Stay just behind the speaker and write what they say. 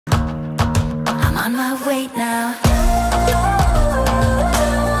on my way now.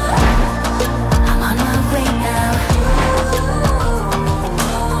 I'm on my way now.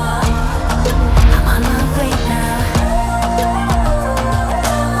 I'm on my way now.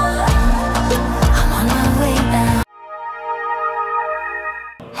 I'm on my way now.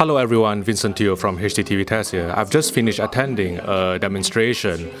 Hello everyone, Vincent Teo from HDTV Test here. I've just finished attending a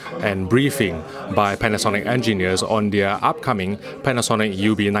demonstration and briefing by Panasonic engineers on their upcoming Panasonic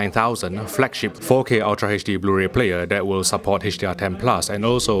UB9000 flagship 4K Ultra HD Blu-ray player that will support HDR10+ and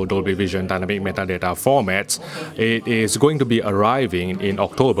also Dolby Vision dynamic metadata formats. It is going to be arriving in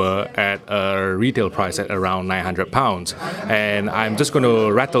October at a retail price at around £900. And I'm just going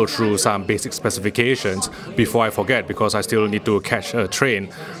to rattle through some basic specifications before I forget, because I still need to catch a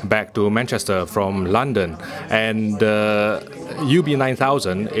train back to Manchester from London. And the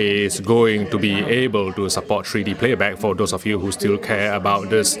UB9000 is going to be able to support 3D playback for those of you who still care about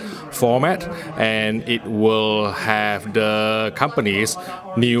this format, and it will have the company's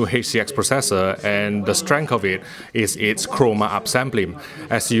new HCX processor, and the strength of it is its chroma upsampling.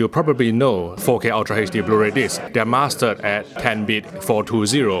 As you probably know, 4K Ultra HD Blu-ray discs, they're mastered at 10-bit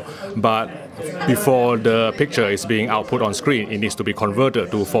 420, but before the picture is being output on screen, it needs to be converted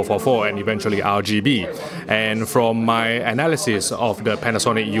to 444 and eventually RGB. And from my analysis of the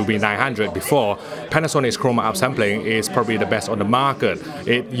Panasonic UB900 before, Panasonic's chroma upsampling is probably the best on the market.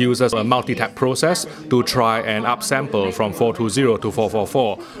 It uses a multi-tap process to try and upsample from 420 to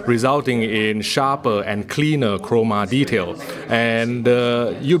 444, resulting in sharper and cleaner chroma detail. And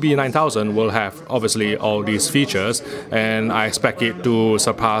the UB9000 will have obviously all these features, and I expect it to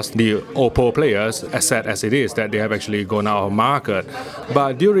surpass the Oppo players, as sad as it is that they have actually gone out of market.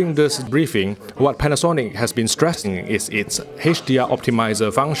 But during this briefing, what Panasonic has been stressing is its HDR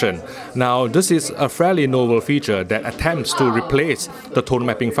Optimiser function. Now, this is a fairly novel feature that attempts to replace the tone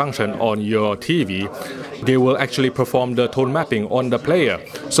mapping function on your TV. They will actually perform the tone mapping on the player.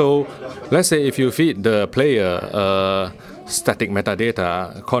 So let's say if you feed the player static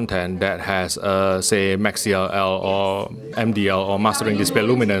metadata content that has say max CLL or MDL or mastering display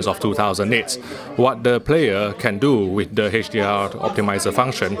luminance of 2000 nits. What the player can do with the HDR Optimiser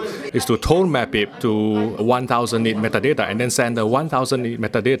function is to tone map it to 1000 nit metadata and then send the 1000 nit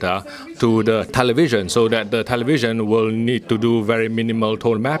metadata to the television, so that the television will need to do very minimal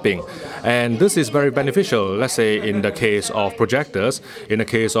tone mapping. And this is very beneficial, let's say in the case of projectors, in the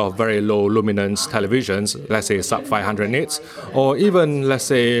case of very low luminance televisions, let's say sub 500 nits, or even let's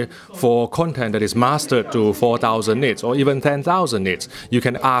say for content that is mastered to 4000 nits or even 10,000 nits. You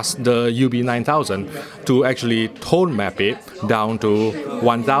can ask the UB9000 to actually tone map it down to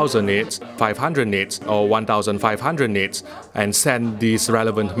 1000 nits, 500 nits or 1500 nits and send these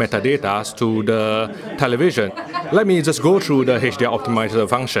relevant metadata to the television. Let me just go through the HDR Optimiser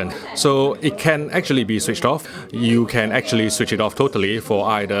function. So it can actually be switched off. You can actually switch it off totally for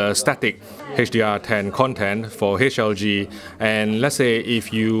either static HDR10 content for HLG, and let's say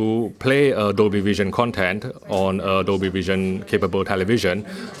if you play a Dolby Vision content on a Dolby Vision capable television,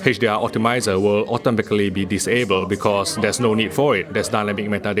 HDR Optimiser will automatically be disabled because there's no need for it. There's dynamic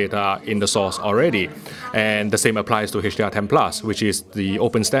metadata in the source already. And the same applies to HDR10+, which is the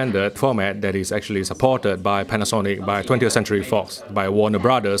open standard format that is actually supported by Panasonic, by 20th Century Fox, by Warner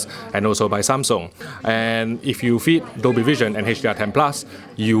Brothers, and also by Samsung. And if you feed Dolby Vision and HDR10+,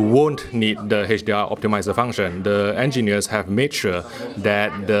 you won't need the HDR Optimiser function. The engineers have made sure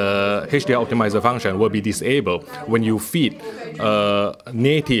that the HDR Optimiser function will be disabled when you feed a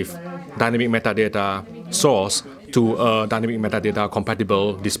native dynamic metadata source to a dynamic metadata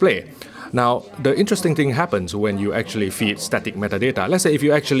compatible display. Now, the interesting thing happens when you actually feed static metadata. Let's say if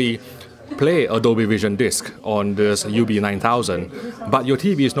you actually play a Dolby Vision disc on this UB9000, but your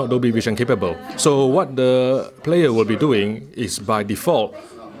TV is not Dolby Vision capable. So what the player will be doing is by default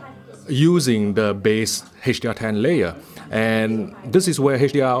using the base HDR10 layer. And this is where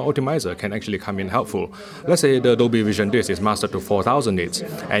HDR Optimiser can actually come in helpful. Let's say the Dolby Vision disc is mastered to 4000 nits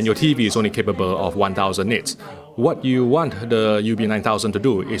and your TV is only capable of 1000 nits. What you want the UB9000 to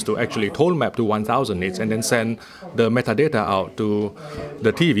do is to actually tone map to 1000 nits and then send the metadata out to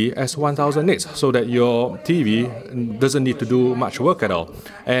the TV as 1000 nits, so that your TV doesn't need to do much work at all.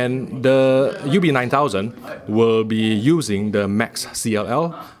 And the UB9000 will be using the max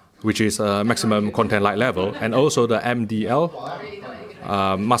CLL, which is maximum content light level, and also the MDL,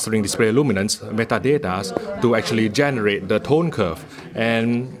 mastering display luminance metadata, to actually generate the tone curve.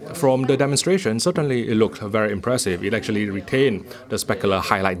 And from the demonstration, certainly it looked very impressive. It actually retained the specular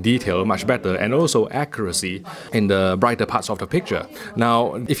highlight detail much better, and also accuracy in the brighter parts of the picture.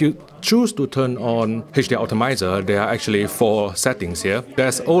 Now, if you choose to turn on HDR Optimiser, there are actually 4 settings here.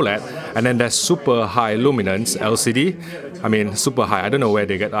 There's OLED, and then there's super high luminance LCD. I mean, super high, I don't know where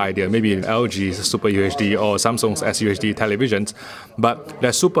they get the idea, maybe LG's Super UHD or Samsung's SUHD televisions. But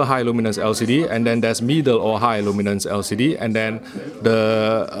there's super high luminance LCD, and then there's middle or high luminance LCD, and then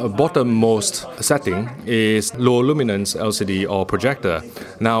the bottommost setting is low luminance LCD or projector.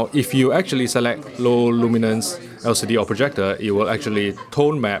 Now, if you actually select low luminance LCD or projector, it will actually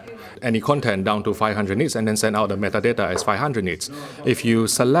tone map any content down to 500 nits and then send out the metadata as 500 nits. If you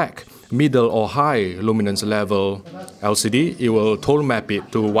select middle or high luminance level LCD, it will tone map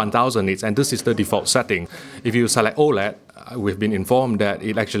it to 1000 nits, and this is the default setting. If you select OLED, we've been informed that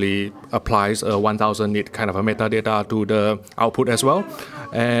it actually applies a 1000 nit kind of a metadata to the output as well.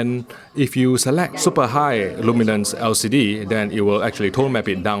 And if you select super high luminance LCD, then it will actually tone map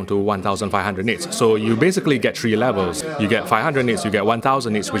it down to 1500 nits. So you basically get 3 levels. You get 500 nits, you get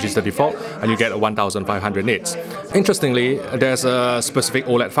 1000 nits, which is the default, and you get 1500 nits. Interestingly, there's a specific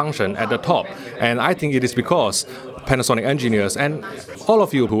OLED function at the top, and I think it is because Panasonic engineers and all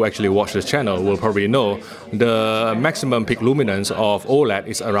of you who actually watch this channel will probably know the maximum peak luminance of OLED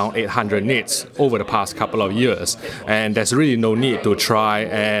is around 800 nits over the past couple of years, and there's really no need to try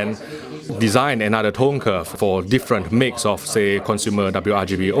and design another tone curve for different mix of, say, consumer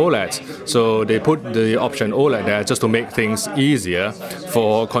WRGB OLEDs. So they put the option OLED there just to make things easier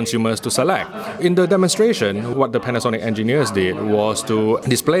for consumers to select. In the demonstration, what the Panasonic engineers did was to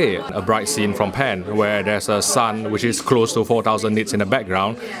display a bright scene from Pan where there's a sun which is close to 4000 nits in the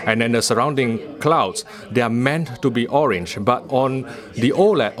background, and then the surrounding clouds, they are meant to be orange, but on the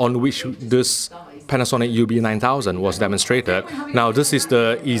OLED on which this Panasonic UB9000 was demonstrated. Now this is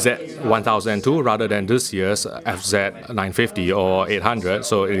the EZ1002 rather than this year's FZ950 or 800,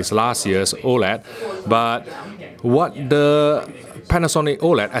 so it is last year's OLED. But what the Panasonic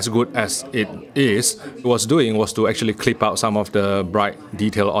OLED, as good as it is, was doing was to actually clip out some of the bright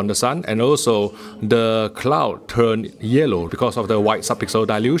detail on the sun, and also the cloud turned yellow because of the white subpixel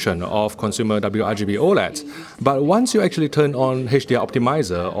dilution of consumer WRGB OLEDs. But once you actually turn on HDR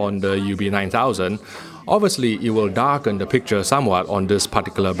Optimiser on the UB9000, obviously it will darken the picture somewhat on this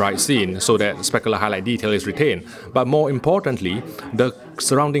particular bright scene so that specular highlight detail is retained. But more importantly, the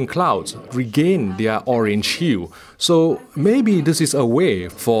surrounding clouds regain their orange hue. So maybe this is a way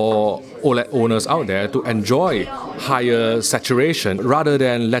for OLED owners out there to enjoy higher saturation rather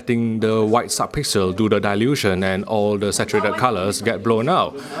than letting the white subpixel do the dilution and all the saturated colors get blown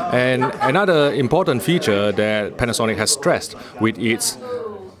out. And another important feature that Panasonic has stressed with its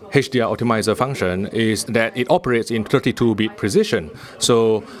HDR Optimiser function is that it operates in 32-bit precision.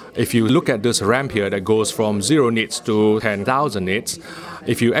 So if you look at this ramp here that goes from 0 nits to 10,000 nits,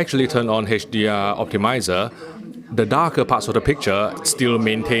 if you actually turn on HDR Optimiser, the darker parts of the picture still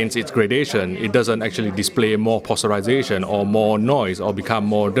maintains its gradation. It doesn't actually display more posterization or more noise or become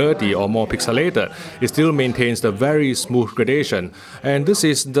more dirty or more pixelated. It still maintains the very smooth gradation. And this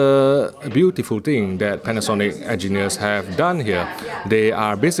is the beautiful thing that Panasonic engineers have done here. They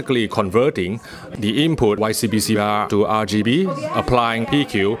are basically converting the input YCBCR to RGB, applying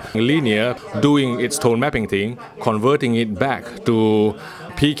PQ, linear, doing its tone mapping thing, converting it back to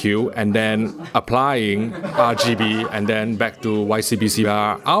PQ, and then applying RGB and then back to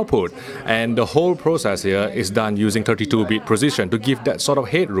YCBCR output. And the whole process here is done using 32-bit precision to give that sort of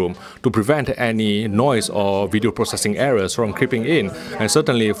headroom to prevent any noise or video processing errors from creeping in. And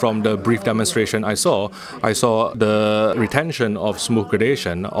certainly from the brief demonstration I saw the retention of smooth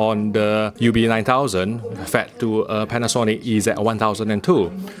gradation on the UB9000 fed to a Panasonic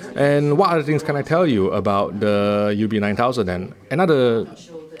EZ1002. And what other things can I tell you about the UB9000 then? Another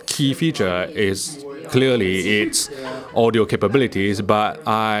key feature is clearly its audio capabilities, but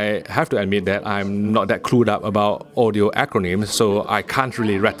I have to admit that I'm not that clued up about audio acronyms, so I can't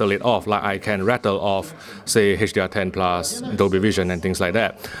really rattle it off like I can rattle off, say, HDR10 Plus, Dolby Vision and things like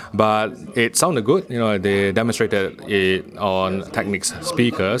that. But it sounded good. You know, they demonstrated it on Technics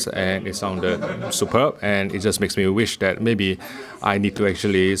speakers and it sounded superb, and it just makes me wish that maybe I need to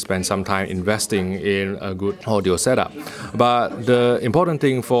actually spend some time investing in a good audio setup. But the important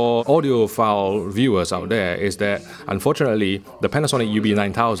thing for audiophile viewers out there is that unfortunately the Panasonic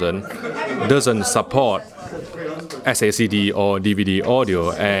UB9000 doesn't support SACD or DVD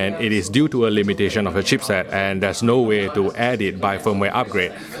audio, and it is due to a limitation of the chipset, and there's no way to add it by firmware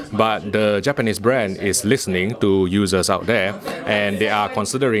upgrade. But the Japanese brand is listening to users out there, and they are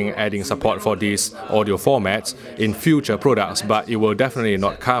considering adding support for these audio formats in future products, but it will definitely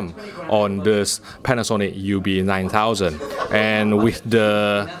not come on this Panasonic UB9000. And with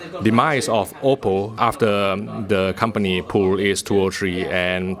the demise of Oppo after the company pulled its 203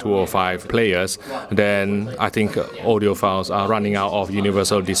 and 205 players, then I think audiophiles are running out of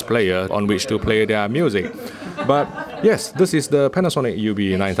universal displayer on which to play their music. But yes, this is the Panasonic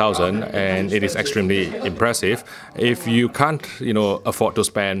UB9000, and it is extremely impressive. If you can't, afford to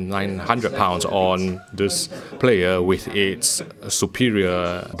spend £900 on this player with its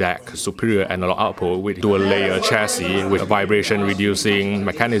superior DAC, superior analog output with dual layer chassis with vibration reducing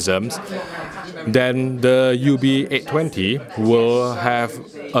mechanisms, then the UB820 will have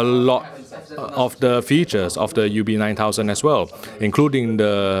a lot of the features of the UB9000 as well, including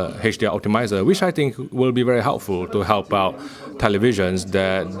the HDR Optimiser, which I think will be very helpful to help out televisions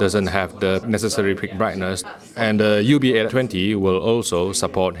that doesn't have the necessary peak brightness. And the UB820 will also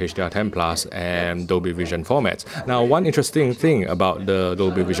support HDR10 Plus and Dolby Vision formats. Now, one interesting thing about the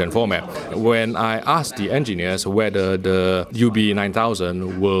Dolby Vision format, when I asked the engineers whether the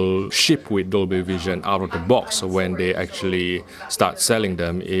UB9000 will ship with Dolby Vision out of the box when they actually start selling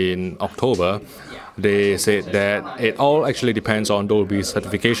them in October, they said that it all actually depends on Dolby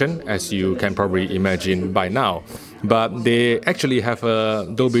certification, as you can probably imagine by now. But they actually have a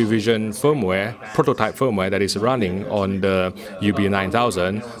Dolby Vision firmware, prototype firmware, that is running on the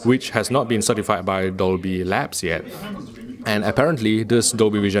UB9000, which has not been certified by Dolby Labs yet. And apparently this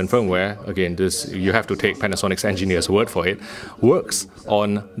Dolby Vision firmware, again, you have to take Panasonic's engineers' word for it, works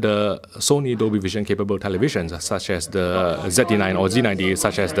on the Sony Dolby Vision capable televisions such as the ZD9 or Z90,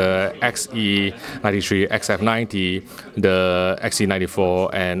 such as the XE93, XF90, the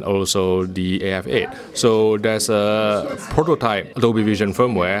XE94, and also the AF8. So there's a prototype Dolby Vision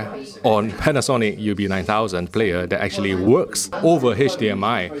firmware on Panasonic UB9000 player that actually works over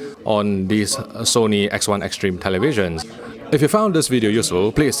HDMI on these Sony X1 Extreme televisions. If you found this video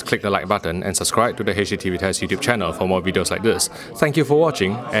useful, please click the like button and subscribe to the HDTV Test YouTube channel for more videos like this. Thank you for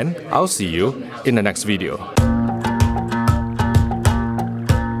watching, and I'll see you in the next video.